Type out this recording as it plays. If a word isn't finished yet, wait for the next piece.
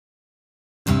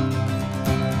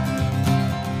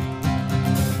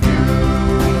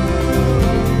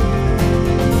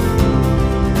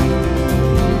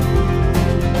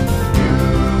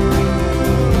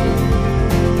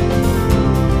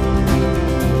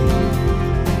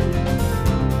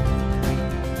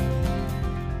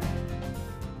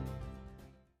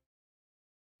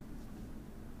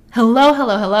Hello,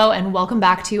 hello, hello, and welcome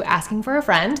back to Asking for a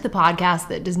Friend, the podcast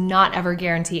that does not ever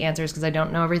guarantee answers because I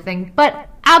don't know everything, but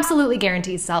absolutely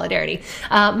guarantees solidarity.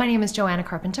 My name is Joanna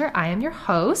Carpenter. I am your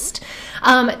host.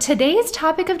 Today's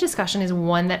topic of discussion is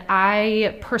one that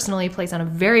I personally place on a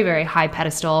very, very high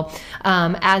pedestal,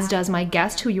 as does my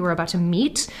guest who you are about to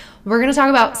meet. We're going to talk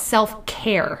about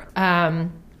self-care.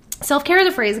 Self-care is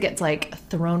a phrase that gets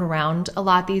thrown around a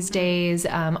lot these days,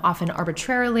 often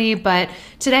arbitrarily, but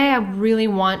today I really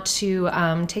want to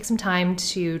take some time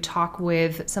to talk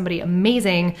with somebody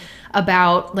amazing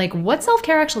about what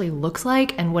self-care actually looks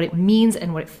like and what it means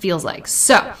and what it feels like.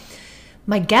 So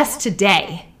my guest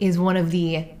today is one of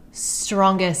the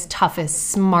strongest, toughest,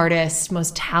 smartest,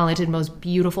 most talented, most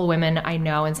beautiful women I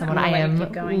know, and someone I am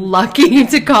lucky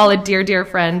to call a dear, dear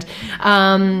friend,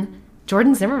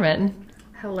 Jordan Zimmerman.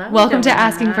 Hello. Welcome Joanna. to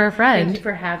Asking for a Friend. Thank you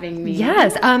for having me.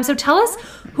 Yes. So tell us,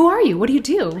 who are you? What do you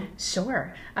do?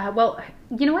 Sure. Well,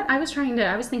 you know what? I was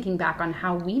thinking back on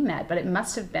how we met, but it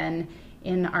must have been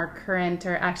in our current,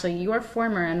 or actually your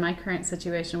former and my current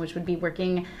situation, which would be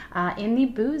working in the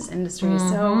booze industry. Mm-hmm.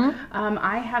 So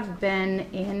I have been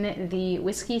in the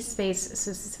whiskey space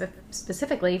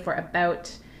specifically for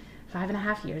about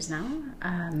 5.5 years now.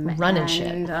 Running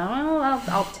shit.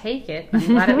 I'll take it. I'm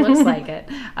glad it looks like it.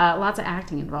 Lots of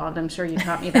acting involved. I'm sure you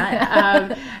taught me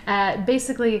that.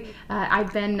 Basically,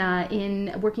 I've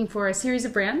been working for a series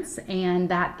of brands, and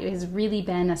that has really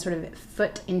been a sort of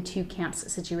foot into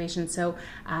camps situation. So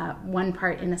one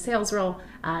part in a sales role,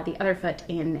 the other foot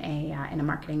in a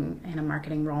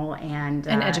marketing role, and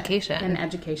education. And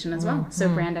education as well. Mm-hmm. So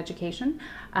brand education,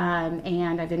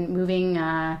 and I've been moving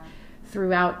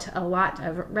throughout a lot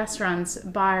of restaurants,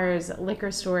 bars,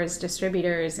 liquor stores,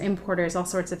 distributors, importers, all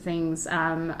sorts of things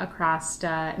across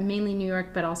mainly New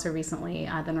York, but also recently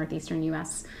the northeastern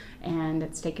U.S. And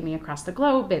it's taken me across the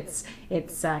globe. It's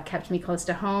kept me close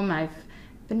to home. I've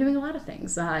been doing a lot of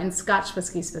things in Scotch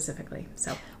whiskey specifically.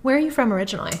 So, where are you from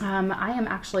originally? I am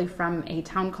actually from a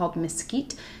town called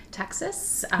Mesquite,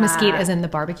 Texas. Mesquite as in the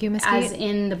barbecue mesquite? As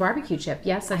in the barbecue chip.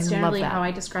 Yes, that's generally how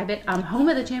I describe it. Home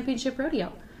of the championship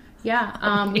rodeo.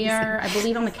 Yeah, we are, I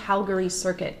believe, on the Calgary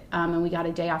circuit, and we got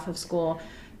a day off of school.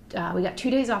 We got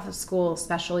 2 days off of school,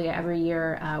 especially every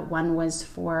year. One was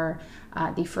for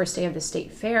the first day of the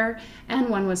state fair, and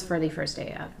one was for the first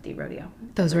day of the rodeo.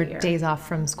 Those were days off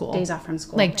from school? Days off from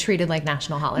school. Treated like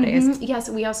national holidays? Mm-hmm. Yes,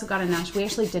 we also got we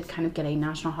actually did kind of get a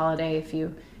national holiday, if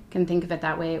you can think of it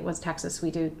that way. It was Texas. We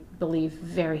do believe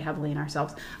very heavily in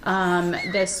ourselves.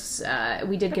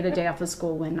 We did get a day off of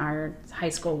school when our high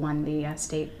school won the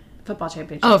state football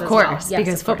championship. Oh, of course,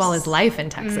 because football is life in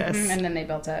Texas. Mm-hmm. And then they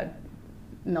built a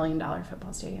 $1 million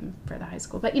football stadium for the high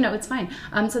school. But, it's fine.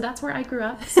 So that's where I grew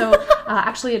up. So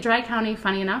actually a dry county,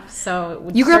 funny enough. So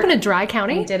you grew up in a dry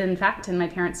county? We did, in fact, and my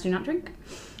parents do not drink.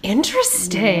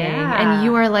 Interesting. Yeah. And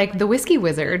you are like the whiskey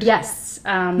wizard. Yes.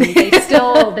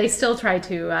 They still try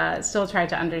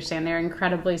to understand. They're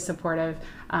incredibly supportive.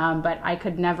 But I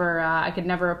could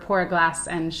never pour a glass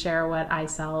and share what I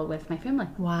sell with my family.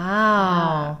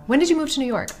 Wow. When did you move to New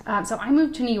York? So I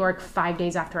moved to New York 5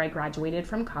 days after I graduated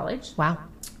from college. Wow.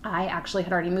 I actually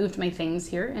had already moved my things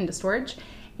here into storage,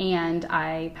 and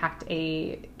I packed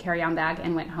a carry-on bag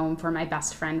and went home for my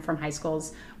best friend from high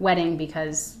school's wedding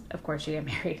because, of course, you get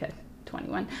married at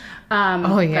 21.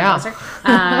 Oh, yeah.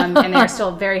 And they are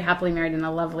still very happily married and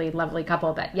a lovely, lovely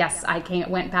couple. But yes, I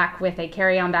went back with a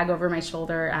carry-on bag over my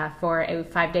shoulder for a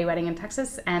 5-day wedding in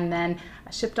Texas, and then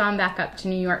shipped on back up to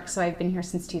New York. So I've been here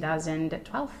since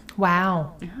 2012.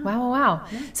 Wow. Uh-huh. Wow.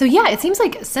 Yeah. So yeah, it seems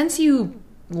like since you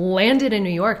landed in New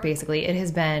York, basically, it has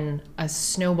been a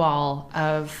snowball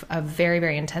of very,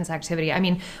 very intense activity. I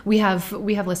mean, we have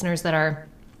listeners that are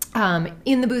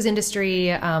in the booze industry,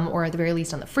 or at the very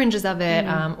least on the fringes of it,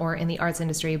 or in the arts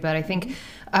industry. But I think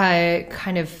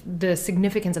kind of the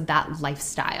significance of that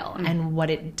lifestyle and what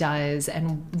it does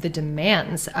and the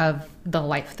demands of the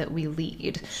life that we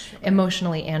lead,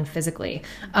 emotionally and physically.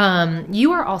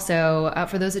 You are also,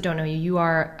 for those that don't know you, you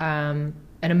are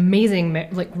an amazing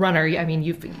runner. I mean,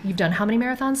 you've done how many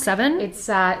marathons? 7? It's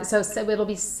so it'll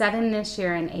be 7 this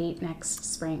year and 8 next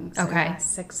spring. So okay,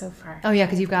 6 so far. Oh yeah,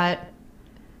 because you've got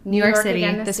New York City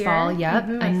this year. fall. Yep,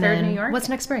 my and third then New York. What's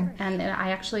next spring? And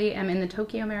I actually am in the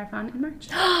Tokyo Marathon in March.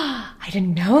 I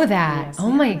didn't know that. Yes,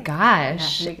 oh my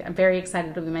gosh! Yeah, I'm very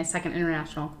excited. It'll be my second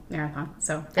international marathon.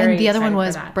 So and the other one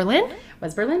was Berlin.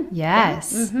 Was Berlin?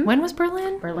 Yes. Yeah. Mm-hmm. When was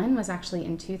Berlin? Berlin was actually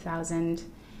in 2000.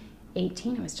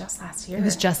 18. It was just last year. It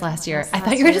was just last year. I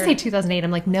thought you were going to say 2008.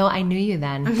 I'm like, no, I knew you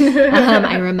then.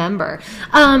 I remember.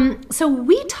 So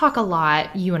we talk a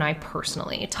lot, you and I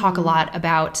personally, talk a lot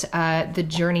about the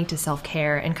journey to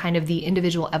self-care and kind of the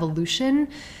individual evolution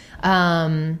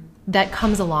that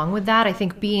comes along with that. I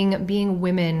think being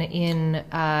women in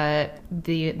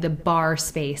the bar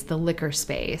space, the liquor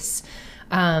space,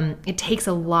 it takes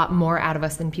a lot more out of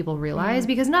us than people realize,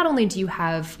 because not only do you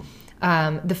have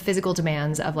the physical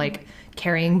demands of like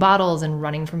carrying bottles and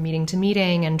running from meeting to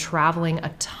meeting and traveling a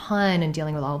ton and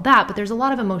dealing with all of that, but there's a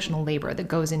lot of emotional labor that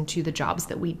goes into the jobs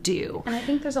that we do. And I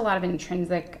think there's a lot of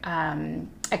intrinsic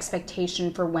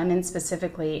expectation for women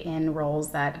specifically in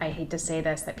roles that, I hate to say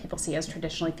this, that people see as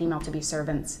traditionally female, to be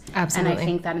servants. Absolutely. And I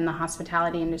think that in the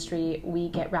hospitality industry, we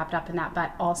get wrapped up in that,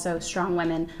 but also strong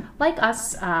women like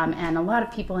us and a lot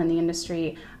of people in the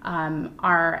industry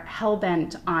are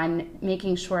hell-bent on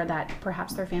making sure that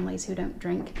perhaps their families who don't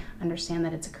drink understand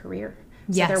that it's a career.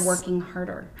 So Yes. they're working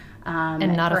harder.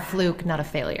 And not a fluke, not a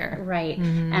failure. Right.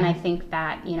 And I think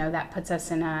that, that puts us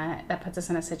in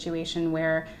a situation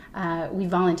where we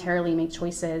voluntarily make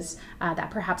choices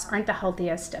that perhaps aren't the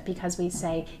healthiest, because we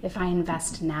say, if I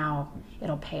invest now,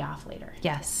 it'll pay off later.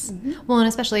 Yes. Well, and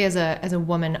especially as a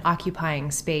woman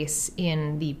occupying space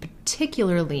in the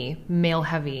particularly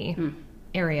male-heavy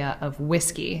area of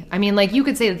whiskey. I mean, like, you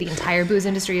could say that the entire booze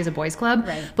industry is a boys' club,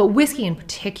 Right. but whiskey in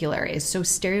particular is so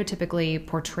stereotypically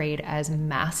portrayed as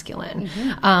masculine.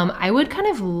 I would kind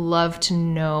of love to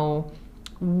know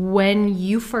when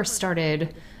you first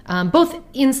started, both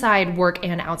inside work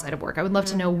and outside of work, I would love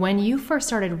to know when you first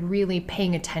started really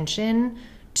paying attention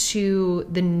to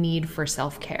the need for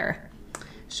self-care.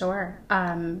 Sure.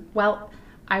 Well,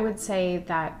 I would say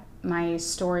that my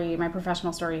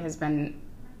professional story has been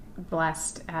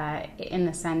blessed in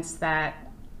the sense that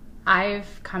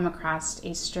I've come across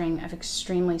a string of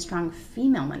extremely strong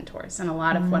female mentors in a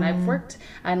lot of what I've worked,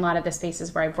 in a lot of the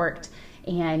spaces where I've worked.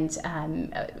 And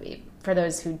for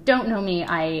those who don't know me,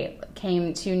 I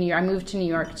moved to New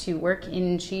York to work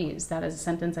in cheese. That is a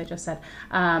sentence I just said.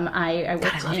 I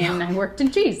worked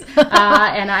in cheese,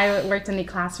 and I worked in the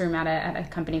classroom at a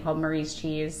company called Marie's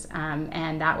Cheese,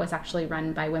 and that was actually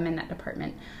run by women, that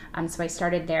department. So I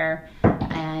started there,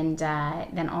 and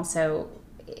then also,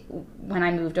 when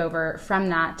I moved over from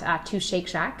that to Shake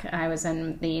Shack, I was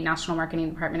in the national marketing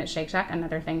department at Shake Shack.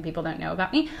 Another thing people don't know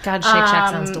about me. God, Shake Shack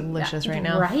sounds delicious right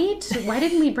now. Right? Why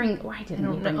didn't we bring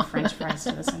French fries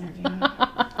to this interview?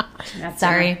 That's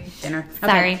Sorry. Dinner.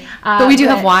 Sorry. Okay. But we do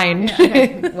have wine.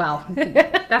 Okay. Well,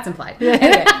 that's implied.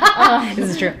 Anyway, This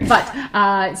is true.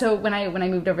 But so when I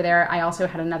moved over there, I also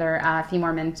had another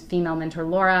female mentor,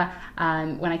 Laura.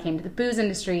 When I came to the booze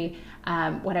industry,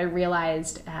 what I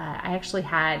realized, I actually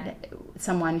had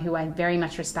someone who I very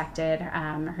much respected.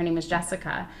 Her name was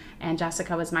Jessica, and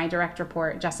Jessica was my direct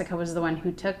report. Jessica was the one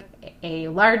who took a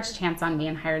large chance on me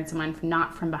and hired someone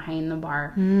not from behind the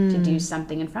bar to do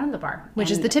something in front of the bar. Which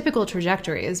is the typical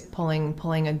trajectory, is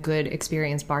pulling a good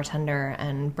experienced bartender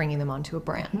and bringing them onto a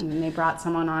brand. And they brought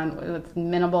someone on with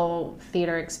minimal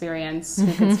theater experience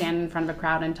who could stand in front of a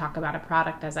crowd and talk about a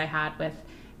product, as I had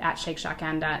at Shake Shack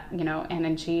and and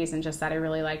in cheese, and just that I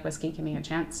really like whiskey, give me a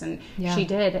chance. And she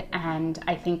did. And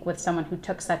I think with someone who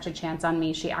took such a chance on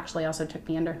me, she actually also took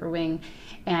me under her wing.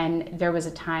 And there was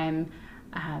a time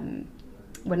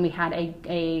when we had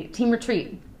a team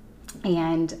retreat,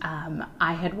 and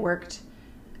I had worked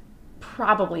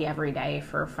probably every day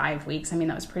for 5 weeks. I mean,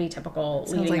 that was pretty typical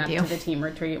leading up to the team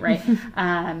retreat, right?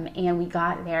 And we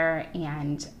got there,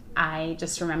 and I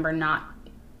just remember not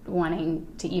wanting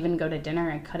to even go to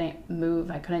dinner. I couldn't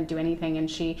move. I couldn't do anything. And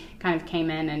she kind of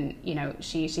came in, and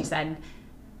she said,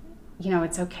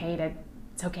 it's okay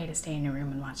to stay in your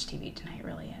room and watch TV tonight. It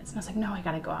really is. And I was like, no, I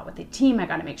got to go out with the team. I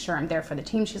got to make sure I'm there for the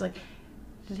team. She's like,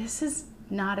 this is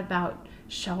not about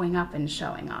showing up and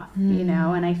showing off,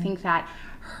 And I think that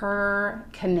her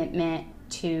commitment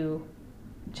to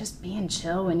just being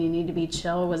chill when you need to be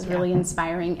chill was really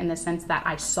inspiring, in the sense that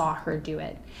I saw her do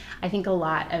it. I think a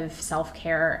lot of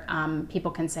self-care,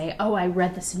 people can say, oh, I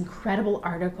read this incredible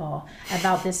article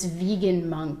about this vegan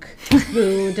monk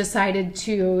who decided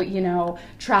to,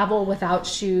 travel without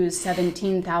shoes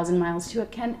 17,000 miles to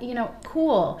a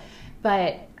cool.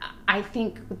 But I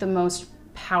think the most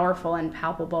powerful and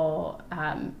palpable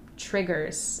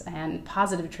triggers, and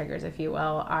positive triggers, if you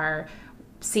will, are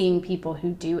seeing people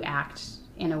who do act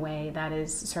in a way that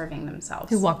is serving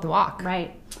themselves. Who walk the walk.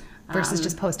 Right. Versus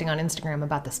just posting on Instagram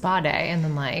about the spa day and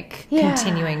then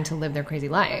continuing to live their crazy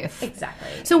life. Exactly.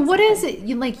 So what is it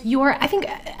I think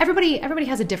everybody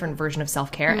has a different version of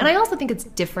self-care. And I also think it's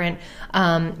different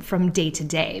from day to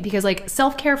day, because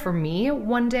self-care for me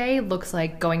one day looks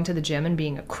like going to the gym and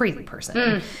being a crazy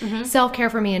person.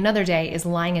 Self-care for me another day is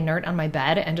lying inert on my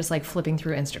bed and just flipping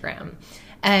through Instagram.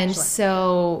 And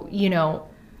so,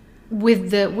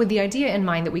 with the idea in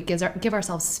mind that we give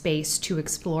ourselves space to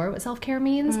explore what self-care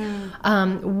means,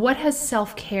 what has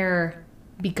self-care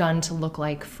begun to look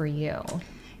like for you?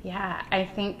 Yeah, I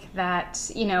think that,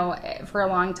 for a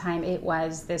long time it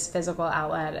was this physical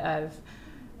outlet of,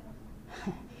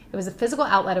 it was a physical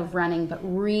outlet of running, but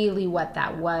really what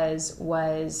that was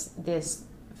this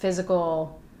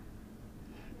physical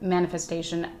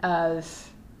manifestation of,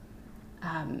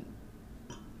 I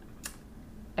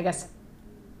guess,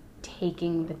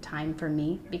 taking the time for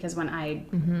me, because when I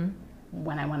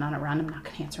went on a run, I'm not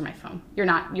going to answer my phone.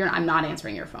 I'm not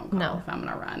answering your phone call if I'm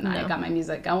going to run. I got my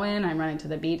music going. I'm running to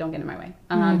the beat. Don't get in my way.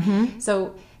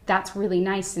 So that's really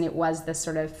nice. And it was this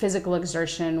sort of physical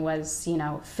exertion was,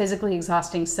 physically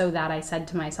exhausting, so that I said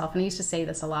to myself, and I used to say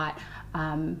this a lot,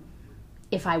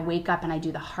 if I wake up and I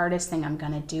do the hardest thing I'm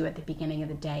going to do at the beginning of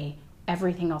the day,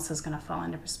 everything else is going to fall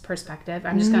into perspective.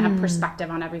 I'm just going to have perspective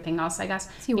on everything else, I guess.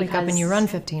 So you wake up and you run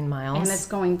 15 miles. And it's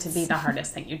going to be the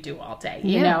hardest thing you do all day.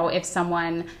 Yeah. If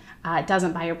someone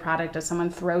doesn't buy your product, if someone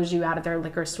throws you out of their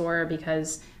liquor store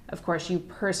because, of course, you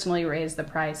personally raised the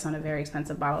price on a very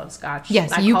expensive bottle of scotch.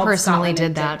 Yes, you personally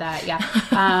did that.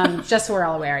 Yeah. Just so we're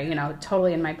all aware,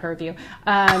 totally in my purview.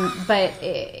 But,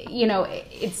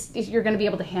 you're going to be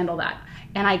able to handle that.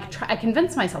 And I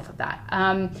convinced myself of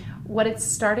that. What it's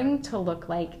starting to look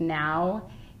like now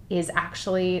is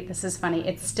actually, this is funny,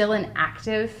 it's still an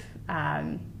active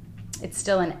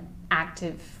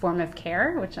form of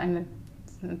care, which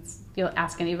you'll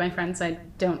ask any of my friends, I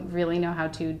don't really know how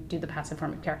to do the passive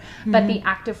form of care. But the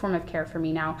active form of care for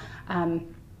me now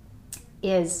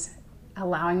is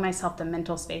allowing myself the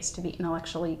mental space to be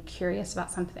intellectually curious about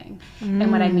something.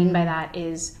 And what I mean by that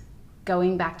is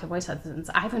going back to voice lessons.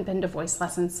 I haven't been to voice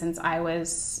lessons since I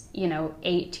was,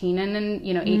 18 and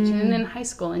in high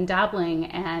school and dabbling.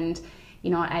 And,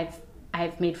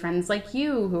 I've made friends like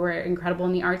you who are incredible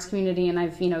in the arts community. And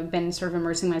I've, been sort of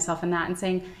immersing myself in that and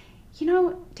saying,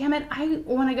 damn it, I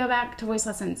want to go back to voice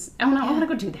lessons. I want to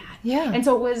go do that. Yeah. And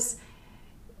so it was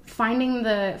finding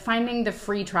the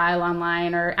free trial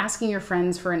online or asking your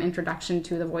friends for an introduction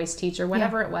to the voice teacher,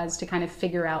 whatever it was, to kind of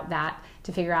figure out that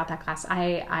class.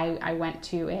 I went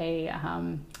to a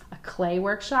clay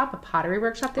workshop, a pottery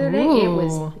workshop the other day. It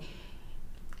was,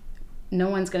 no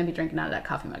one's going to be drinking out of that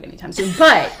coffee mug anytime soon,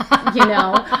 but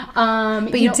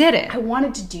but you did it. I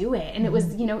wanted to do it. And it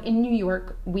was, in New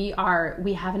York, we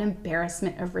have an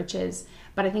embarrassment of riches,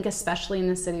 but I think especially in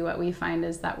the city, what we find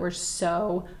is that we're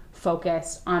so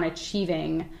focused on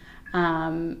achieving,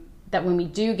 that when we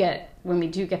do get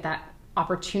that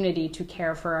opportunity to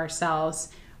care for ourselves,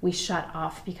 we shut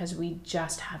off because we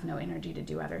just have no energy to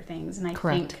do other things. And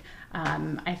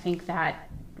I think that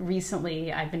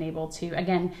recently I've been able to,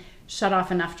 again, shut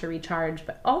off enough to recharge,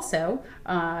 but also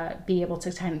be able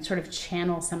to kind of sort of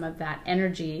channel some of that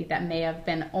energy that may have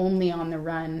been only on the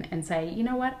run and say, you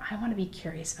know what, I want to be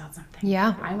curious about something.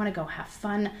 Yeah. I want to go have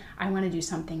fun. I want to do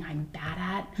something I'm bad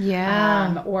at.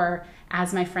 Yeah. Or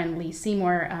as my friend Lee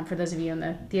Seymour, for those of you in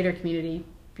the theater community,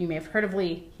 you may have heard of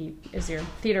Lee. He is your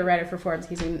theater writer for Forbes.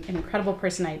 He's an incredible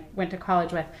person I went to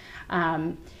college with.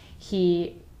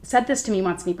 He said this to me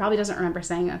once, and he probably doesn't remember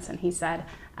saying this, and he said,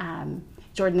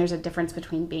 Jordan, there's a difference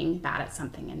between being bad at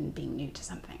something and being new to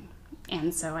something.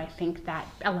 And so I think that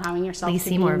allowing yourself Lee to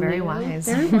Seymour, be very new, wise.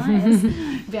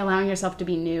 be allowing yourself to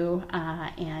be new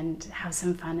and have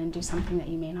some fun and do something that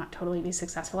you may not totally be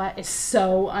successful at is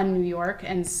so un-New York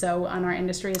and so on our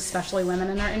industry, especially women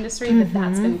in our industry,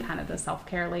 that's been kind of the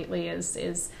self-care lately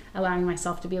is allowing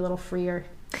myself to be a little freer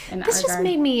in that This regard. just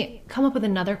made me come up with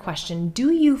another question.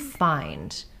 Do you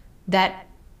find that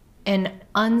an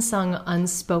unsung,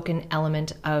 unspoken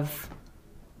element of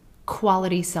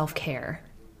quality self-care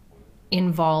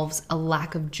involves a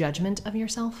lack of judgment of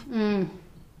yourself?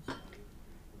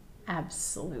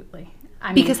 Absolutely.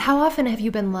 Because how often have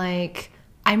you been like,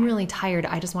 I'm really tired,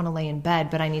 I just want to lay in bed,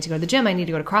 but I need to go to the gym, I need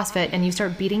to go to CrossFit, and you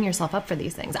start beating yourself up for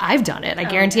these things. I've done it. I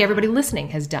guarantee everybody listening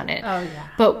has done it. Oh, yeah.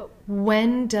 But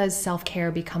when does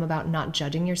self-care become about not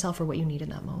judging yourself for what you need in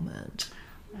that moment?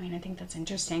 I think that's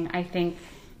interesting. I think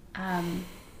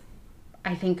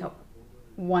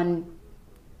one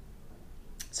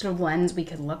sort of lens we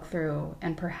could look through,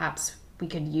 and perhaps we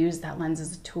could use that lens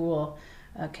as a tool,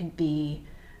 could be,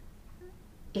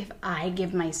 if I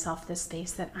give myself the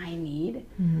space that I need,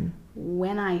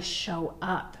 when I show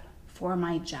up for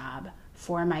my job,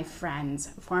 for my friends,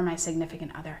 for my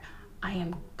significant other, I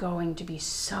am going to be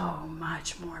so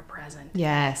much more present.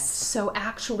 Yes. So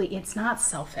actually, it's not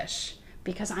selfish,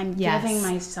 because I'm giving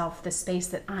myself the space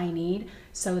that I need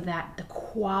so that the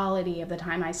quality of the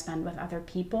time I spend with other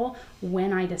people,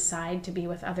 when I decide to be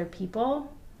with other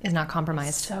people, is not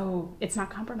compromised. So it's not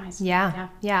compromised. Yeah.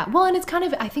 Well, and it's kind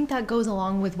of, I think that goes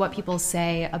along with what people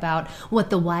say about what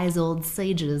the wise old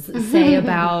sages say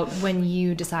about when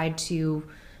you decide to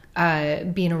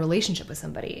be in a relationship with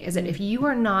somebody, is that if you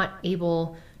are not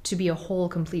able to be a whole,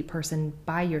 complete person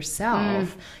by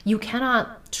yourself, you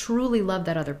cannot truly love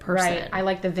that other person. Right. I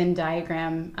like the Venn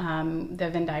diagram,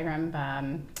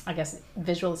 I guess,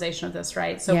 visualization of this,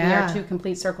 right? So we are two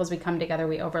complete circles. We come together.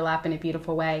 We overlap in a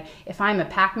beautiful way. If I'm a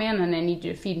Pac-Man and I need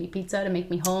you to feed me pizza to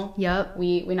make me whole,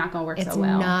 we're not going to work so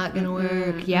well. It's not going to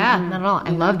work. Not at all.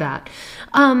 I love that.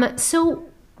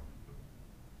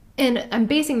 And I'm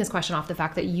basing this question off the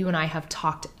fact that you and I have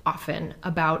talked often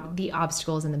about the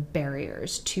obstacles and the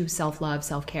barriers to self-love,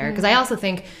 self-care. Because I also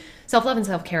think self-love and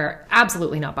self-care are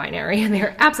absolutely not binary, and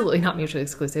they're absolutely not mutually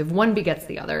exclusive. One begets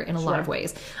the other in a lot of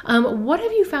ways. What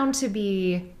have you found to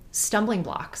be stumbling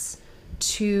blocks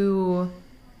to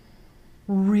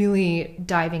really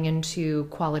diving into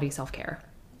quality self-care?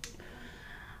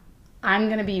 I'm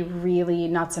going to be really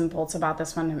nuts and bolts about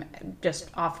this one just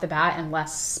off the bat and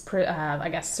less, I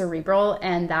guess, cerebral.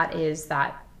 And that is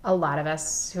that a lot of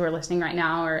us who are listening right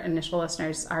now, or initial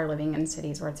listeners, are living in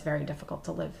cities where it's very difficult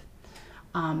to live.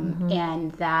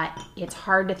 And that it's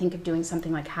hard to think of doing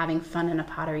something like having fun in a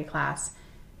pottery class,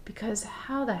 because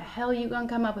how the hell are you going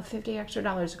to come up with $50 extra to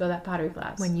go to that pottery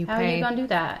class? When you how pay are you going to do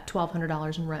that?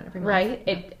 $1,200 in rent every month.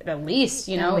 Right? At least,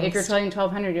 if you're paying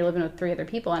 $1,200, you're living with 3 other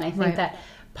people. And I think that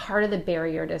part of the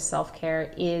barrier to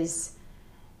self-care is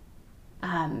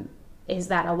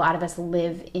that a lot of us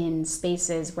live in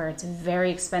spaces where it's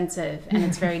very expensive and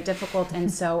it's very difficult. And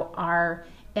so our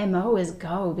MO is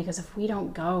go, because if we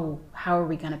don't go, how are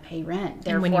we going to pay rent?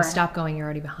 And when you stop going, you're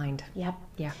already behind. Yep.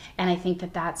 Yeah. And I think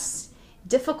that that's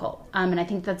difficult. And I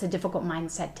think that's a difficult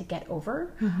mindset to get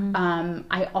over.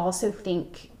 I also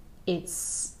think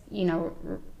it's,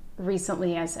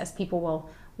 recently, as people will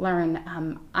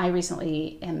learn, I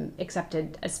recently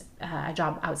accepted a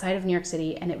job outside of New York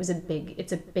City, and it's a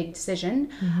big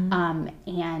decision.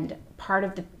 And part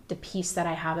of the piece that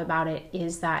I have about it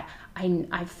is that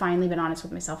I've finally been honest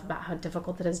with myself about how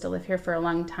difficult it is to live here for a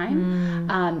long time.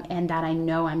 And that I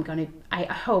know I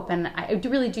hope, and I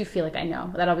really do feel like I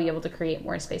know that I'll be able to create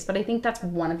more space. But I think that's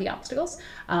one of the obstacles,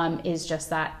 is just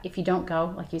that if you don't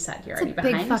go, like you said, you're already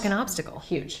behind. Big fucking obstacle.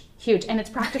 Huge. And it's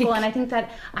practical. And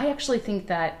I actually think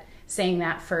that saying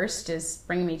that first is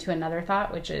bringing me to another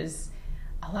thought, which is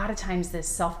a lot of times this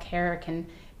self-care can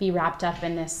be wrapped up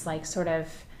in this like sort of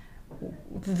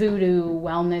voodoo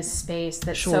wellness space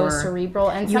that's so cerebral,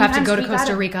 and you have to go to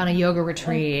Costa Rica on a yoga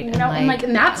retreat, and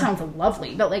that sounds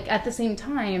lovely, but like at the same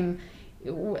time, a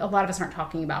lot of us aren't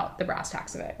talking about the brass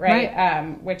tacks of it,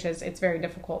 right? Which is it's very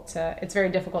difficult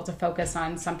to focus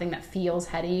on something that feels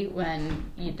heady when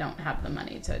you don't have the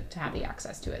money to have the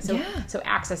access to it. So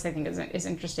access, I think, is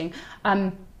interesting.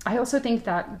 I also think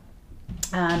that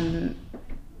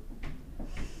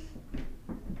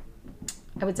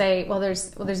I would say,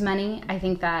 there's money. I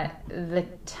think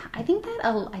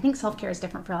self-care is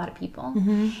different for a lot of people.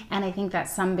 And I think that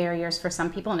some barriers for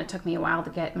some people, and it took me a while to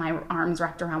get my arms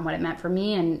wrapped around what it meant for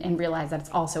me and realize that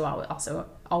it's also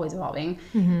always evolving,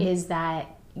 is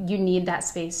that you need that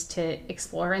space to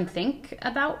explore and think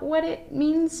about what it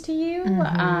means to you.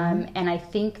 And I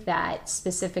think that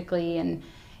specifically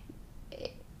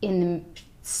in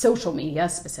social media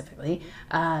specifically,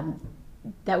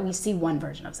 that we see one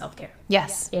version of self-care.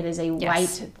 Yes. It is a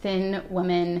white, thin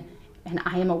woman, and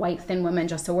I am a white, thin woman,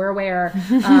 just so we're aware,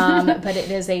 but it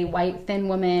is a white, thin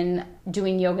woman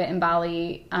doing yoga in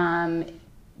Bali,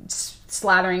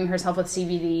 slathering herself with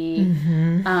CBD,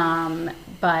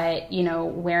 but,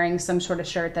 wearing some sort of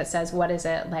shirt that says, what is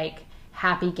it, like,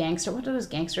 happy gangster. What are those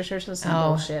gangster shirts? Those some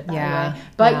bullshit, by the way.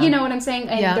 But you know what I'm saying?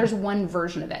 And there's one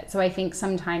version of it. So I think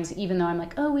sometimes, even though I'm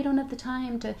like, we don't have the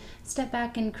time to step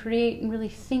back and create and really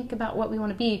think about what we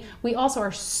want to be, we also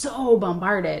are so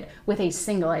bombarded with a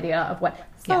single idea of what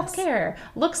self-care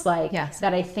looks like,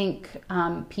 that I think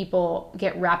people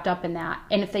get wrapped up in that.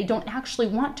 And if they don't actually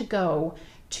want to go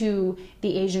to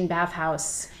the Asian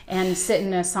bathhouse and sit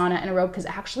in a sauna in a robe, because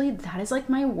actually that is like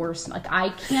my worst. Like I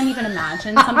can't even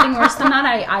imagine something worse than that.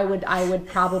 I would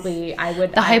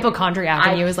the hypochondriac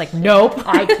in you is like, nope,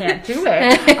 I can't do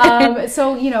it.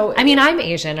 So I mean, I'm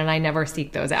Asian and I never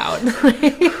seek those out.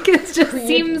 It just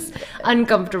seems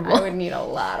uncomfortable. I would need a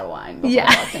lot of wine before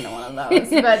I walked into one of those.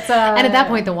 But and at that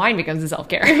point, the wine becomes a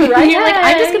self-care. Right? You're like,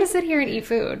 I'm just gonna sit here and eat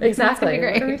food. Exactly.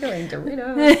 Great. What are we doing?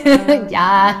 Doritos.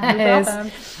 Yes.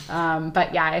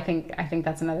 But yeah, I think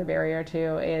that's another barrier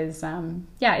too. Is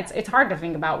it's hard to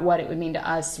think about what it would mean to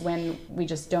us when we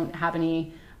just don't have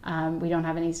any We don't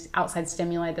have any outside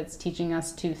stimuli that's teaching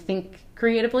us to think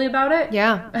creatively about it.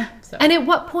 Yeah. So. And at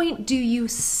what point do you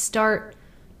start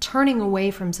turning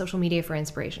away from social media for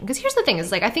inspiration? Because here's the thing,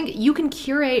 is like, I think you can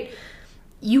curate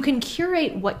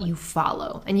what you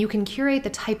follow, and you can curate the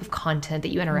type of content that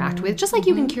you interact with, just like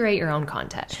you can curate your own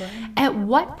content. Sure. At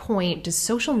what point does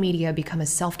social media become a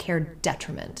self-care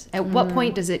detriment? At what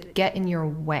point does it get in your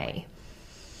way?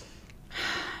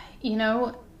 You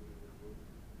know,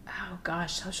 oh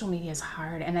gosh, social media is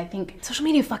hard, and I think social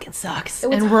media fucking sucks,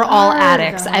 and we're all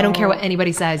addicts. Though. I don't care what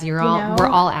anybody says. We're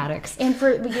all addicts. And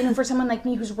for someone like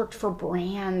me who's worked for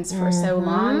brands for so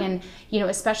long, and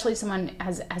especially someone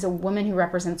as a woman who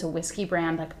represents a whiskey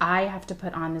brand, like I have to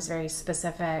put on this very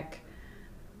specific.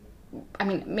 I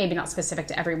mean, maybe not specific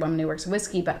to every woman who works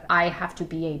whiskey, but I have to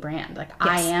be a brand. Like, yes.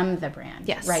 I am the brand.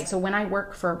 Yes. Right. So when I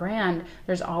work for a brand,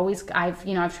 there's always, I've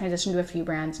transitioned to a few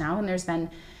brands now, and there's been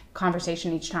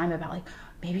conversation each time about like,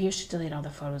 maybe you should delete all the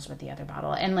photos with the other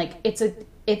bottle. And like, it's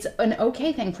an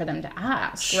okay thing for them to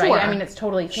ask. Sure. Right. I mean, it's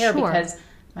totally fair because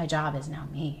my job is now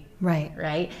me. Right.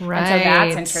 Right. Right. And so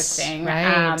that's interesting.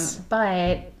 Right.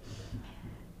 But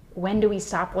when do we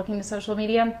stop looking to social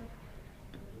media?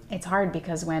 It's hard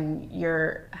because when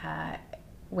your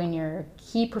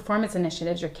key performance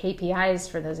initiatives, your KPIs,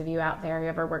 for those of you out there who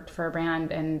ever worked for a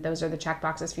brand, and those are the check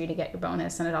boxes for you to get your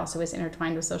bonus, and it also is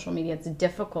intertwined with social media, it's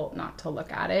difficult not to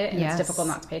look at it, and It's difficult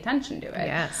not to pay attention to it.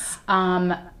 Yes.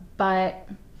 But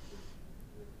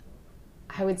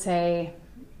I would say,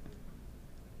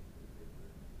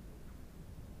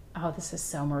 this is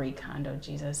so Marie Kondo,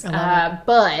 Jesus.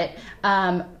 But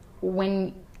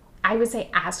when I would say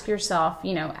ask yourself,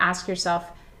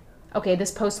 okay,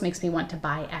 this post makes me want to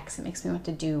buy X. It makes me want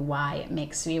to do Y. It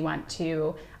makes me want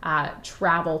to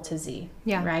travel to Z.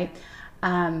 Yeah. Right?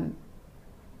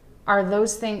 Are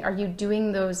those things, are you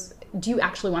doing those, do you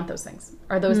actually want those things?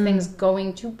 Are those things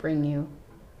going to bring you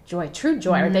joy, true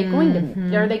joy? Are they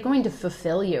going to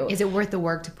fulfill you? Is it worth the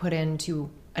work to put in to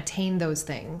attain those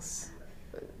things?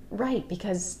 Right,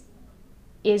 because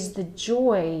is the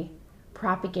joy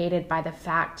propagated by the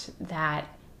fact that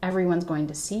everyone's going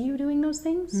to see you doing those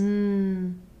things,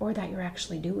 or that you're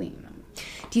actually doing them?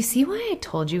 Do you see why I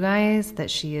told you guys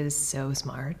that she is so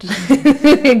smart?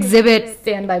 Exhibit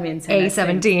Stand by me and say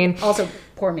A17. Also,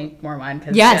 pour me more wine.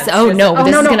 Yes. I'm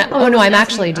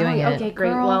actually doing it. Okay, great.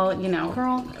 Girl, well,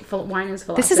 wine is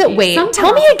philosophy. This is it. Wait,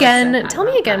 tell me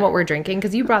again what we're drinking,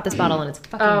 because you brought this bottle and it's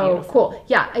fucking beautiful. Cool.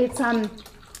 Yeah, it's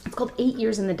called 8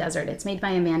 Years in the Desert. It's made by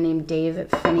a man named Dave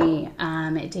Finney.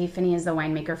 Dave Finney is the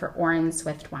winemaker for Orin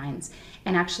Swift Wines.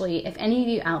 And actually, if any of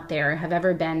you out there have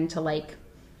ever been to like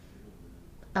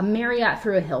a Marriott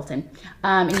through a Hilton,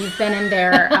 and you've been in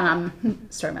their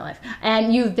story of my life,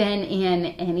 and you've been in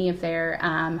any of their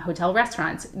hotel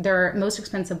restaurants, their most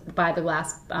expensive by the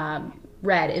glass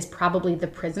red is probably The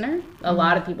Prisoner. A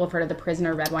lot of people have heard of The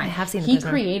Prisoner red wine. I have seen The Prisoner.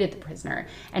 He created The Prisoner,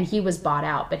 and he was bought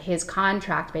out, but his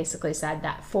contract basically said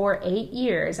that for 8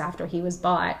 years after he was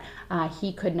bought,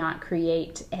 he could not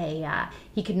create a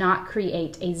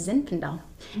Zinfandel.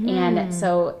 And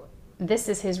so this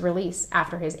is his release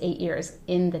after his 8 years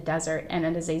in the desert, and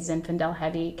it is a Zinfandel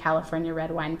heavy California red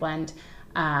wine blend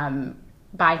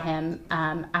by him.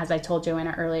 As I told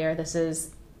Joanna earlier, this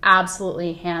is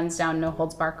absolutely hands down, no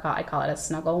holds barred. I call it a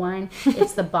snuggle wine.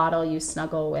 It's the bottle you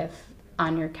snuggle with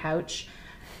on your couch.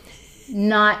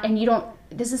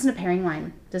 This isn't a pairing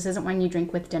wine. This isn't wine you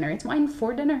drink with dinner. It's wine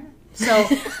for dinner. So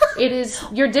it is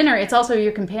your dinner. It's also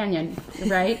your companion,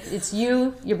 right? It's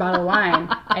you, your bottle of wine,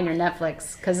 and your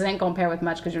Netflix, because it ain't going to pair with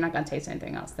much, because you're not going to taste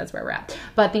anything else. That's where we're at.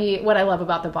 But what I love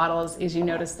about the bottles is you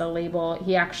notice the label.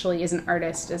 He actually is an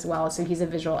artist as well, so he's a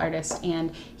visual artist,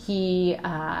 and he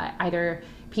either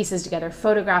pieces together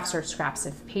photographs or scraps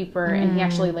of paper, and he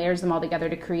actually layers them all together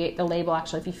to create the label.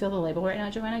 Actually, if you feel the label right now,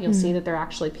 Joanna, you'll see that they're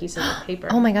actually pieces of paper.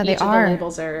 Oh my God, Each they are. The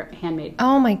labels are handmade.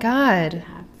 Oh my God.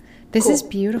 Yeah. This is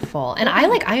beautiful. And I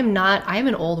am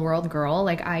an old world girl.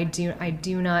 Like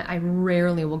I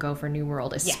rarely will go for New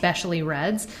World, especially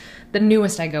reds. The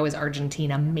newest I go is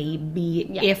Argentina, maybe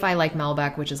if I like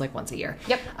Malbec, which is like once a year.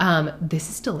 Yep. This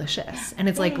is delicious. And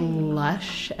it's like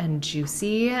lush and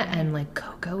juicy and like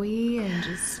cocoa-y and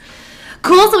just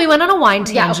cool. So we went on a wine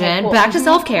tangent. Yeah, okay, cool. Back to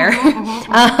self-care.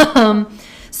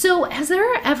 So has there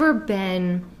ever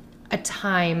been a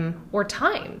time or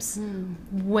times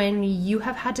when you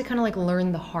have had to kind of like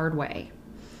learn the hard way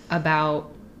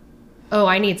about,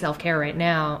 I need self-care right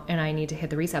now, and I need to hit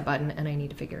the reset button, and I need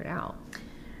to figure it out?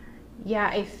 Yeah,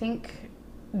 I think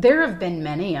there have been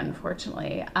many,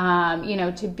 unfortunately.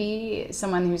 To be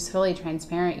someone who's fully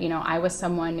transparent, I was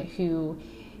someone who,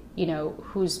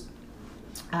 whose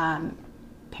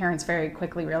parents very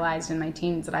quickly realized in my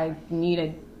teens that I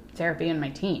needed therapy in my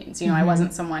teens. You know, I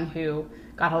wasn't someone who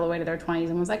got all the way to their 20s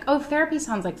and was like, oh, therapy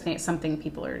sounds like something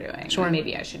people are doing. Sure.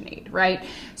 Maybe I should need, right?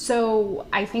 So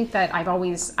I think that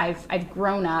I've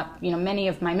grown up, you know, many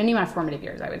of my formative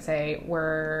years, I would say,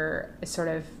 were sort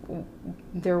of,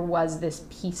 there was this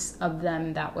piece of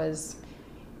them that was,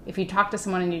 if you talk to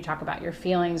someone and you talk about your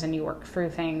feelings and you work through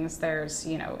things, there's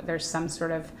some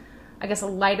sort of, I guess, a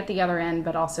light at the other end,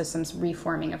 but also some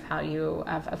reforming of how you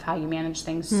manage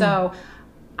things. So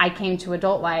I came to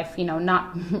adult life, you know,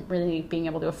 not really being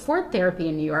able to afford therapy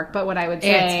in New York, but what I would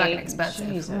say, it's fucking expensive.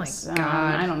 Jesus, oh my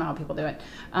God. I don't know how people do it.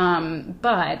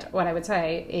 But what I would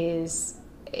say is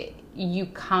you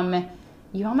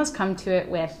almost come to it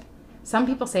with, some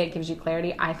people say it gives you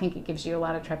clarity. I think it gives you a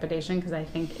lot of trepidation, because I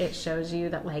think it shows you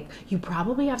that, like, you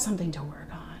probably have something to work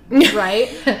on, right?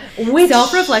 Which,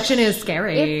 self-reflection is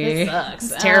scary. It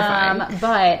sucks. It's terrifying.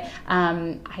 But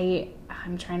I'm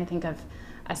trying to think of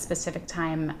a specific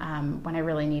time when I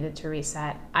really needed to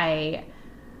reset.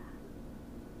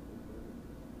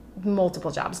 Multiple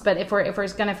jobs, but if we're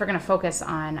gonna focus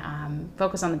on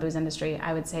the booze industry,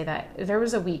 I would say that there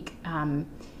was a week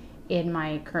in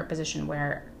my current position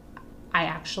where I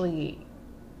actually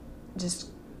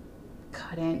just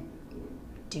couldn't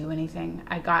do anything.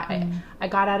 I got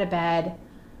out of bed.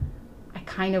 I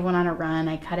kind of went on a run.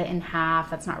 I cut it in half.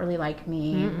 That's not really like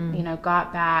me. You know,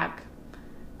 got back,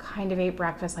 kind of ate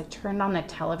breakfast, like turned on the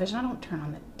television. I don't turn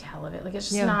on the television. Like, it's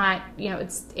just not, you know,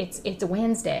 it's a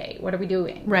Wednesday. What are we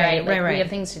doing? Right. We have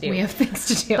things to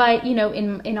do. But, you know,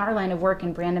 in our line of work,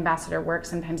 in brand ambassador work,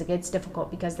 sometimes it gets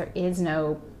difficult because there is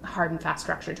no hard and fast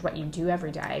structure to what you do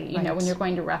every day. You know, when you're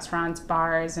going to restaurants,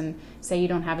 bars, and say you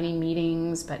don't have any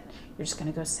meetings, but you're just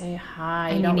going to go say hi.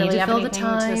 And you don't need really to have fill anything the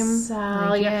time. to sell.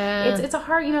 Like, It's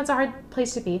a hard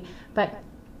place to be. But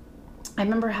I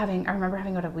remember having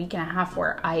about a week and a half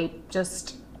where I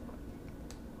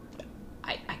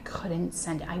couldn't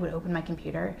send it. I would open my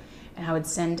computer and I would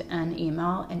send an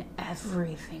email and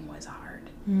everything was hard.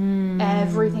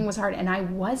 Everything was hard, and I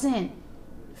wasn't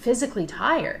physically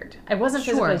tired.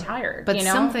 Physically tired. But you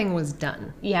know? Something was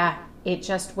done. Yeah, it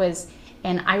just was.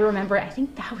 And I remember, I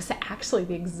think that was actually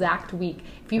the exact week.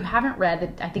 If you haven't read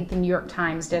it, I think the New York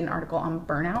Times did an article on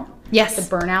burnout. Yes. The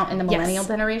burnout in the millennial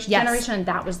generation, and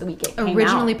that was the week it came out.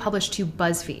 Originally published to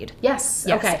BuzzFeed. Yes.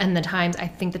 Okay. And I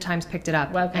think the Times picked it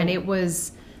up. Okay. And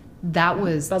that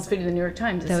was BuzzFeed to the New York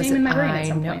Times. The same in my brain at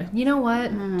some point. You know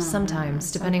what?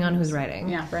 Sometimes, depending on who's writing.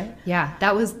 Yeah, right? Yeah,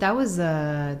 that was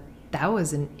an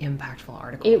impactful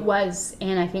article. It was,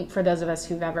 and I think for those of us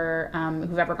who've ever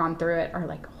gone through it are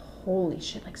like, holy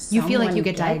shit, like, you feel like you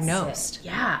get diagnosed.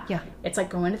 Yeah. It's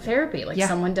like going to therapy, like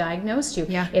someone diagnosed you.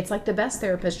 Yeah. It's like the best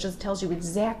therapist just tells you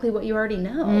exactly what you already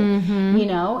know, you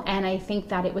know? And I think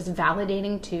that it was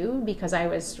validating too, because I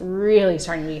was really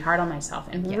starting to be hard on myself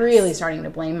and really starting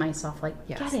to blame myself, like,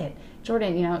 get it,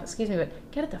 Jordan, you know, excuse me, but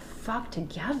get it the fuck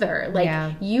together.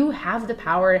 Like, you have the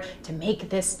power to make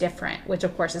this different, which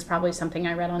of course is probably something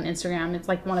I read on Instagram. It's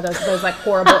like one of those like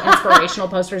horrible inspirational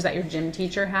posters that your gym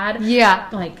teacher had. Yeah.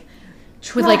 Like,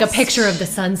 with like a picture of the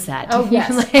sunset. Oh yes,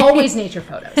 like, always nature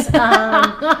photos.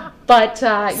 But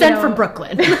sent from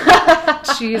Brooklyn.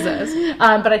 Jesus.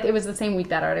 But it was the same week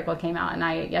that article came out, and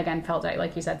I again felt,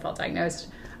 like you said, diagnosed,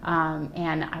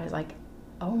 and I was like,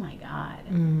 oh my God,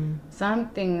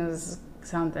 something's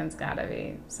gotta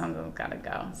go.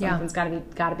 Something's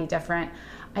gotta be different.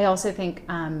 I also think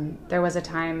there was a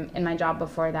time in my job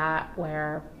before that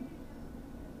where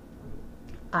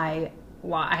I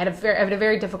had a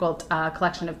very difficult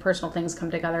collection of personal things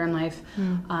come together in life.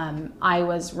 I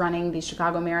was running the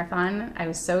Chicago Marathon. I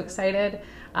was so excited.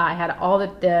 I had all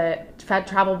the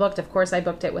travel booked. Of course, I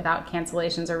booked it without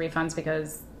cancellations or refunds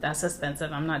because that's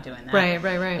expensive. I'm not doing that. Right.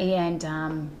 And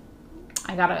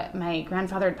my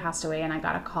grandfather had passed away, and I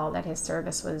got a call that his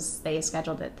service they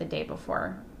scheduled it the day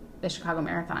before the Chicago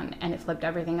Marathon, and it flipped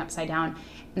everything upside down.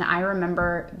 And I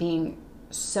remember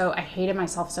I hated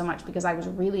myself so much because I was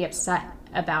really upset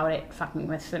about it fucking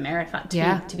with the marathon,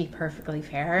 to be perfectly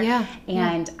fair. Yeah.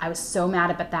 And I was so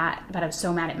mad about that, but I was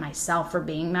so mad at myself for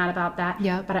being mad about that.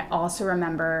 Yeah. But I also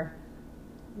remember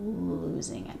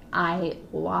losing it. I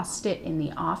lost it in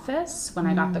the office when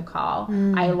I got the call.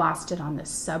 I lost it on the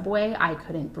subway. I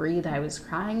couldn't breathe. I was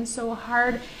crying so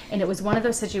hard. And it was one of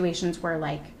those situations where,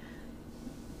 like,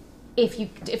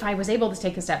 if I was able to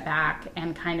take a step back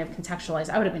and kind of contextualize,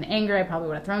 I would have been angry. I probably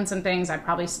would have thrown some things. I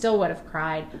probably still would have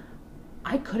cried.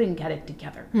 I couldn't get it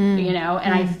together, you know?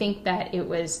 And I think that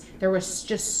there was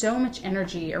just so much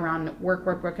energy around work.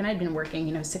 And I'd been working,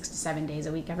 you know, 6 to 7 days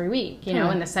a week, every week, you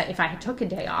know, and if I took a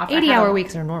day off. 80-hour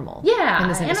weeks are normal. Yeah. In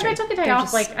this and if I took a day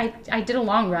off, like I did a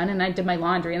long run and I did my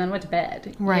laundry and then went to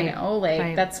bed, right. You know,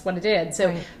 like that's what I did.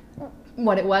 So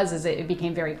what it was is it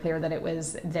became very clear that it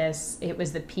was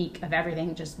the peak of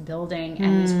everything just building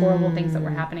and these horrible things that were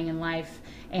happening in life,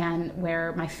 and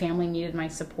where my family needed my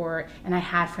support, and I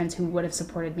had friends who would have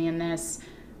supported me in this.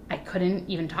 I couldn't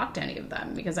even talk to any of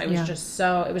them because it was just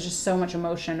so much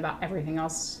emotion about everything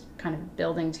else kind of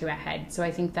building to a head. So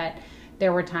I think that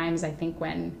there were times, I think,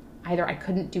 when either I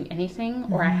couldn't do anything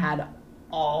or I had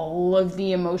all of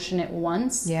the emotion at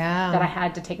once, that I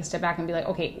had to take a step back and be like,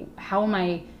 okay, how am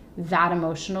I that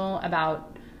emotional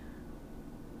about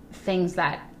things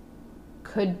that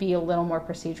could be a little more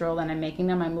procedural than I'm making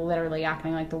them? I'm literally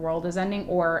acting like the world is ending,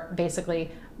 or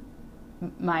basically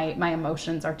my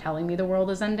emotions are telling me the world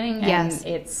is ending. Yes.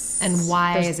 And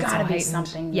why is it so heightened? There's got to be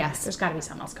something. Yes. There's got to be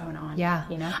something else going on. Yeah.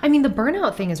 You know? I mean, the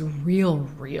burnout thing is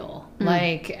real.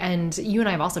 Like, and you and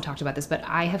I have also talked about this, but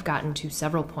I have gotten to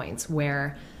several points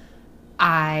where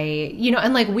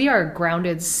and like, we are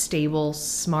grounded, stable,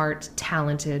 smart,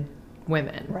 talented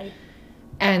women. Right.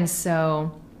 And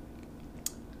so,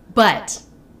 but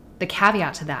the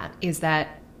caveat to that is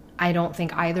that I don't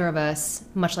think either of us,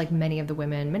 much like many of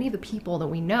the people that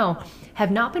we know, have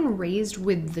not been raised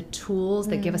with the tools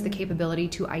that give us the capability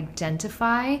to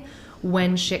identify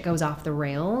when shit goes off the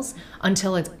rails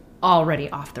until it's already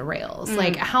off the rails.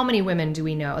 Like, how many women do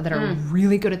we know that are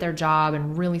really good at their job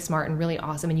and really smart and really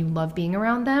awesome, and you love being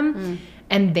around them,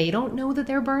 and they don't know that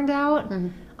they're burned out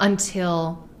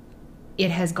until it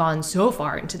has gone so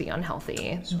far into the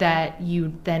unhealthy that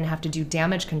you then have to do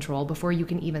damage control before you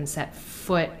can even set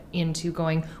foot into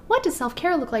going, what does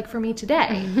self-care look like for me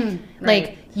today? Right.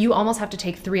 Like, you almost have to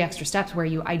take 3 extra steps where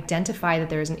you identify that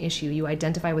there is an issue, you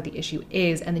identify what the issue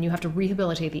is, and then you have to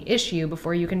rehabilitate the issue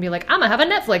before you can be like, I'm gonna have a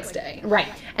Netflix day.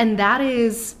 Right. And that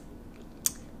is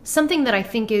something that I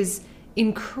think is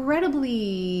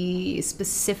incredibly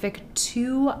specific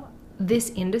to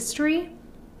this industry,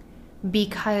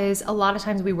 because a lot of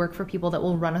times we work for people that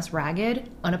will run us ragged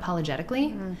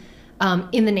unapologetically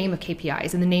in the name of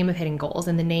KPIs, in the name of hitting goals,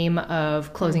 in the name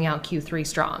of closing out Q3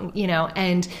 strong, you know,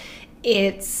 and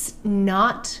it's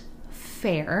not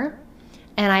fair.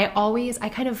 And I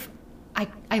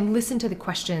listen to the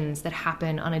questions that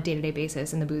happen on a day-to-day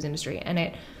basis in the booze industry, and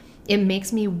it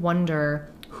makes me wonder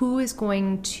who is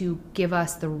going to give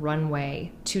us the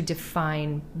runway to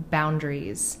define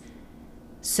boundaries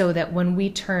so that when we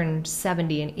turn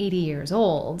 70 and 80 years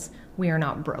old, we are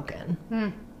not broken.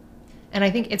 And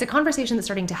I think it's a conversation that's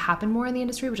starting to happen more in the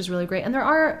industry, which is really great. And there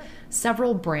are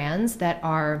several brands that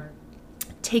are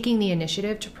taking the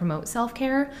initiative to promote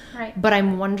self-care. Right. But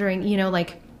I'm wondering, you know,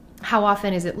 like, how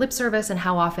often is it lip service and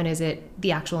how often is it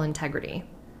the actual integrity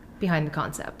behind the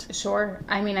concept? Sure.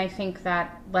 I mean, I think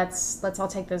that let's all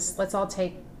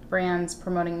take brands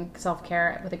promoting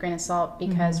self-care with a grain of salt,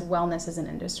 because wellness is an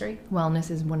industry. Wellness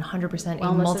is 100%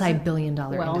 a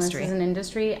multi-billion-dollar industry. Wellness is an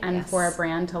industry, and for a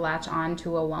brand to latch on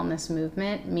to a wellness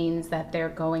movement means that they're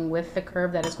going with the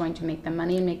curve that is going to make them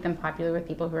money and make them popular with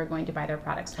people who are going to buy their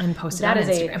products. And post it on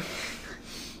Instagram.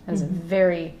 That is a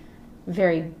very,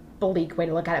 very bleak way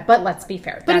to look at it, but let's be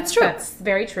fair. But it's true. That's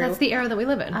very true. That's the era that we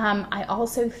live in. I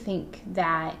also think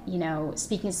that, you know,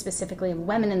 speaking specifically of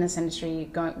women in this industry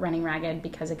running ragged,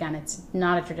 because again, it's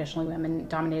not a traditionally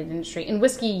women-dominated industry. In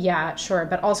whiskey, yeah, sure,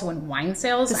 but also in wine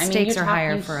sales, the stakes are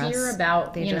higher for us. You hear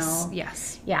about,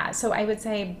 yes, yeah. So I would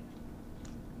say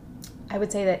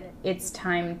that it's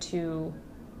time to.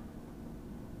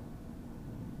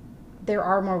 There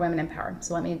are more women in power.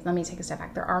 So let me take a step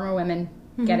back. There are more women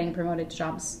getting promoted to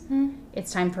jobs.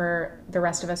 It's time for the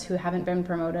rest of us who haven't been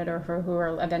promoted or who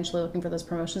are eventually looking for those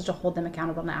promotions to hold them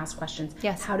accountable and ask questions.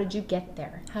 Yes. How did you get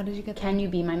there? How did you get there? Can you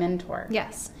be my mentor?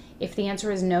 Yes. If the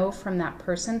answer is no from that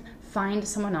person, find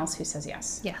someone else who says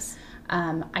yes. Yes.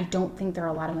 I don't think there are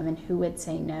a lot of women who would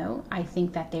say no. I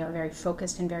think that they are very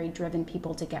focused and very driven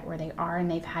people to get where they are, and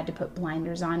they've had to put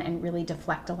blinders on and really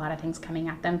deflect a lot of things coming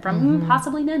at them from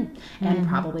possibly men and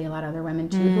probably a lot of other women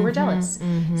too who are jealous.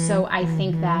 So I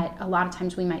think that a lot of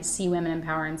times we might see women in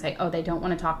power and say, oh, they don't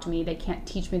want to talk to me. They can't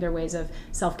teach me their ways of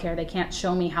self-care. They can't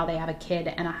show me how they have a kid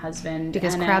and a husband.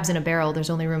 Because crabs in a barrel, there's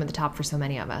only room at the top for so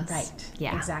many of us. Right.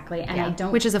 Yeah. Exactly. And I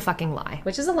don't. Which is a fucking lie.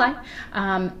 Which is a lie.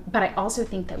 But I also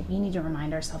think that we need to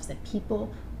remind ourselves that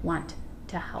people want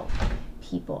to help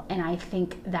people. And I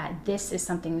think that this is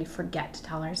something we forget to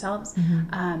tell ourselves.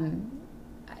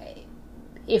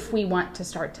 If we want to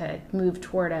start to move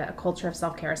toward a culture of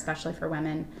self-care, especially for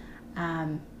women,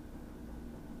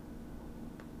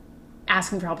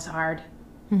 asking for help is hard.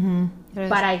 Mm-hmm.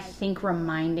 But I think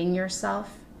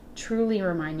truly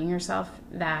reminding yourself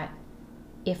that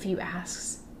if you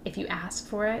ask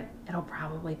for it, it'll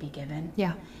probably be given.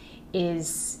 Yeah.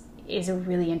 Is a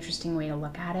really interesting way to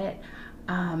look at it.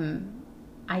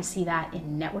 I see that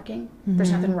in networking. Mm-hmm.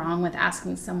 There's nothing wrong with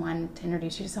asking someone to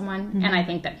introduce you to someone. Mm-hmm. And I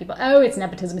think that people, it's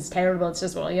nepotism, it's terrible. It's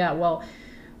just, when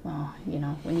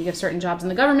you give certain jobs in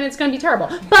the government, it's going to be terrible.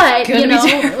 But,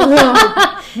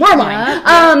 more mine.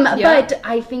 But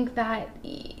I think that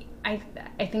I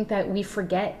think that we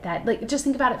forget that, like, just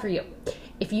think about it for you.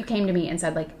 If you came to me and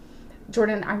said, like,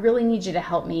 Jordan, I really need you to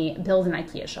help me build an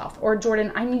IKEA shelf. Or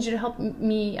Jordan, I need you to help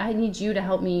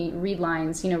me read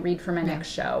lines, read for my next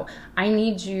show. I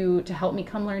need you to help me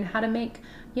come learn how to make,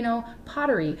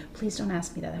 pottery. Please don't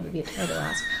ask me that. That would be a terrible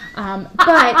ask.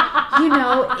 But,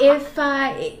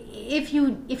 if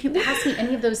you ask me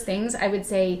any of those things, I would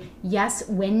say, yes,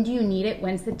 when do you need it?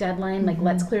 When's the deadline? Like,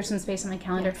 let's clear some space on my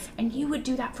calendar. Yes. And you would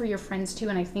do that for your friends too.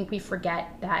 And I think we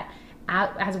forget that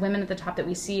as women at the top that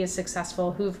we see as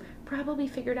successful, who've probably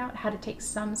figured out how to take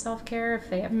some self-care, if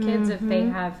they have kids, if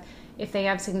they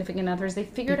have significant others, they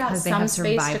figured out some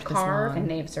space to carve, and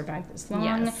they've survived this long.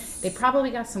 Yes. They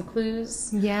probably got some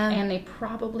clues, and they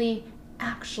probably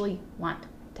actually want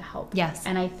to help. Yes.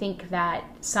 And I think that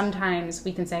sometimes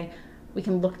we can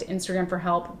look to Instagram for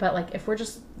help, but, like, if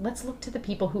let's look to the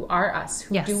people who are us,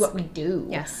 who do what we do.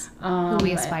 Yes. Who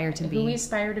we aspire to be.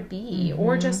 Mm-hmm.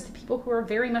 Or just the people who are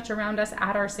very much around us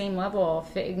at our same level.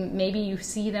 Maybe you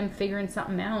see them figuring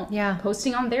something out. Yeah.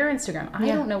 Posting on their Instagram. I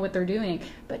don't know what they're doing,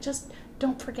 but just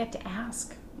don't forget to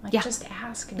ask. Just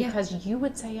ask, because you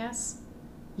would say yes.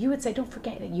 You would say, don't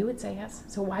forget that you would say yes.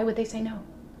 So why would they say no?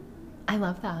 I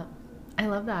love that.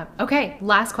 Okay,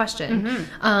 last question.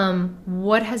 Mm-hmm.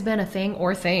 What has been a thing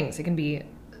or things, it can be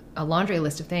a laundry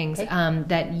list of things,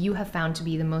 that you have found to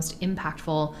be the most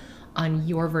impactful on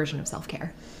your version of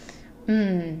self-care?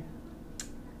 Okay.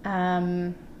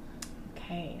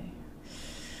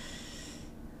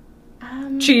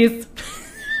 Cheese.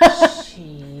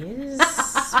 Cheese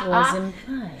was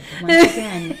implied once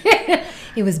again.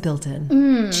 It was built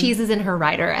in. Cheese is in her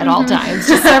rider at all times,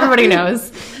 just so everybody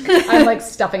knows. I'm, like,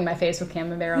 stuffing my face with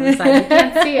camembert on the side. You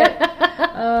can't see it.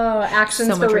 Oh, actions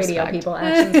so for radio, respect. People.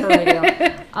 Actions for radio.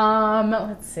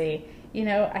 Let's see.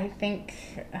 I think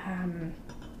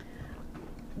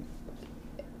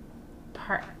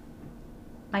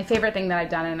my favorite thing that I've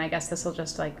done, and I guess this will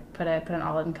just, like, put an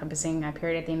all-encompassing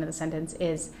period at the end of the sentence,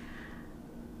 is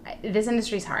this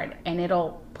industry's hard, and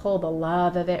it'll pull the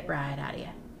love of it right out of you.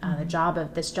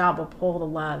 This job will pull the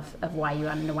love of why you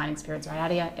got into wine and spirits right out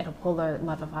of you. It'll pull the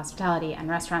love of hospitality and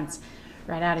restaurants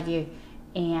right out of you.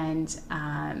 And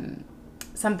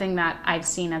something that I've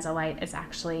seen as a light is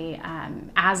actually,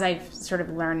 as I've sort of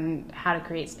learned how to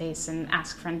create space and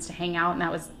ask friends to hang out, and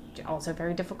that was also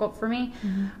very difficult for me,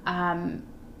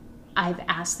 I've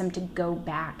asked them to go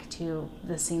back to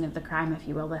the scene of the crime, if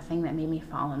you will, the thing that made me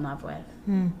fall in love with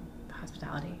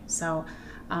hospitality. So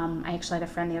I actually had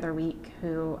a friend the other week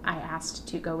who I asked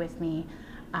to go with me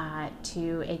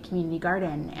to a community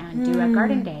garden and do a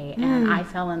garden day. And I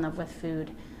fell in love with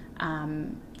food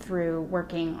through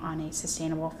working on a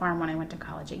sustainable farm when I went to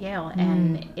college at Yale.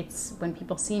 And it's when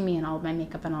people see me and all of my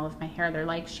makeup and all of my hair, they're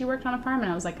like, she worked on a farm?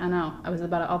 And I was like, I know, I was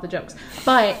about all the jokes.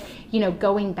 But,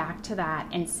 going back to that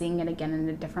and seeing it again in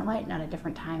a different light, not a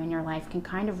different time in your life, can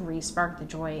kind of re-spark the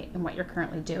joy in what you're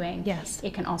currently doing. Yes.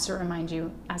 It can also remind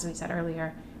you, as we said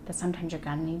earlier, that sometimes you're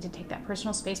going to need to take that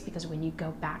personal space, because when you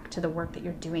go back to the work that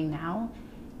you're doing now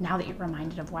that you're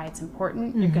reminded of why it's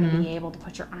important, you're going to be able to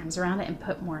put your arms around it and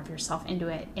put more of yourself into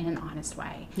it in an honest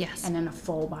way. Yes. And in a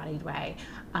full-bodied way.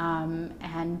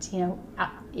 It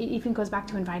even goes back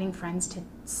to inviting friends to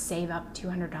save up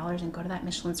 $200 and go to that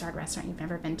Michelin-starred restaurant you've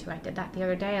never been to. I did that the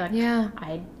other day.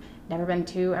 I'd never been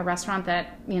to a restaurant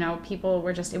that, people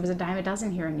were just, it was a dime a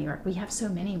dozen here in New York. We have so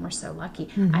many, and we're so lucky.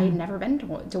 I had never been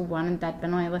to one that'd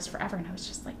been on my list forever, and I was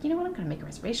just like, you know what, I'm going to make a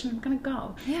reservation, I'm going to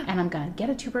go. Yeah. And I'm going to get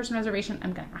a 2-person reservation,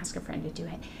 I'm going to ask a friend to do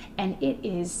it. And it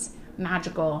is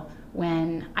magical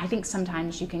when I think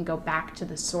sometimes you can go back to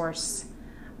the source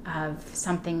of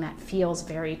something that feels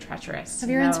very treacherous. Of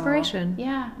your inspiration.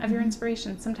 Yeah, of your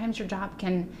inspiration. Sometimes your job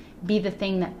can be the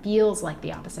thing that feels like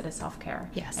the opposite of self-care.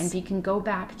 Yes. And if you can go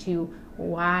back to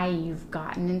why you've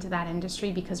gotten into that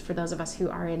industry, because for those of us who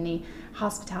are in the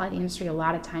hospitality industry, a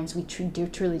lot of times we do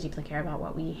truly deeply care about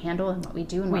what we handle and what we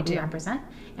do and what we represent.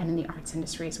 And in the arts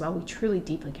industry as well, we truly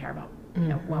deeply care about you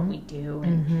know, what we do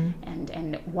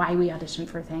and why we audition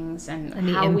for things and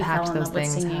the how we impact fell in those love with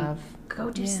things singing. have. Go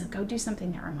do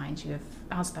something that reminds you of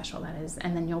how special that is,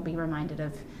 and then you'll be reminded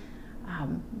of,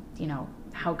 you know,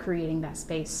 how creating that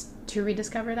space to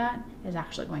rediscover that is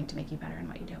actually going to make you better in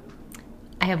what you do.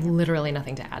 I have literally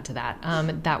nothing to add to that.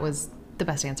 That was the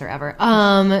best answer ever.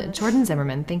 Jordan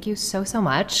Zimmerman, thank you so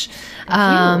much.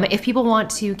 If people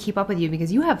want to keep up with you,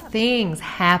 because you have things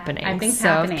happening.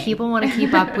 If people want to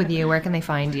keep up with you, where can they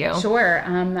find you? Sure.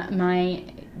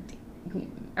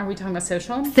 Are we talking about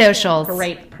social? Socials.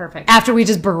 Great, perfect. After we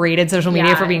just berated social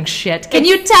media for being shit, can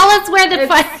you tell us where to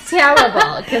find? It's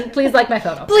terrible. Please like my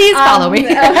photo. Please follow me.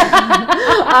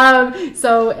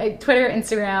 So Twitter,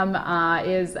 Instagram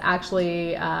is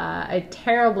actually a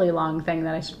terribly long thing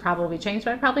that I should probably change,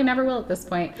 but I probably never will at this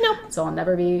point. Nope. So I'll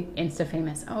never be Insta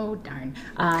famous. Oh darn!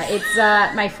 It's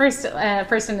my first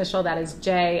initial, that is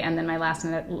J, and then my last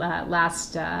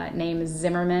name is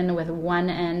Zimmerman with one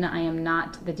N. I am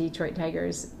not the Detroit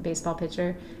Tigers baseball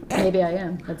pitcher. Maybe I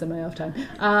am. That's in my off time.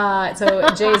 So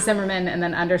J Zimmerman and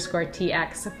then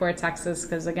 _TX for Texas,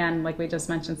 because again, like we just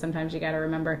mentioned, sometimes you got to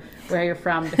remember where you're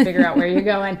from to figure out where you're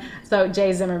going. So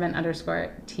J Zimmerman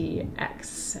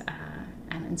 _TX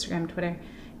and Instagram, Twitter,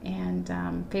 and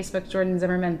Facebook, Jordan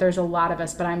Zimmerman. There's a lot of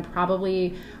us, but I'm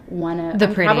probably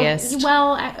the prettiest.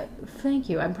 Thank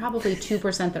you. I'm probably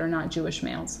 2% that are not Jewish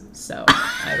males. So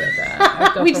I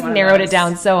would go we for just one narrowed of those. it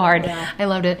down so hard. Yeah. I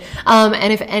loved it.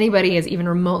 And if anybody is even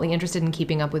remotely interested in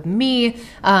keeping up with me,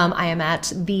 I am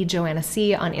at the Joanna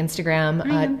C on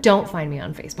Instagram. Don't find me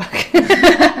on Facebook.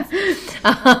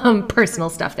 Personal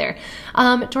stuff there.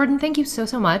 Jordan, thank you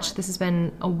so much. This has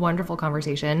been a wonderful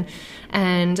conversation.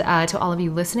 And to all of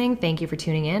you listening, thank you for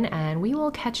tuning in. And we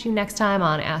will catch you next time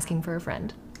on Asking for a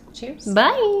Friend. Cheers.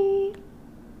 Bye.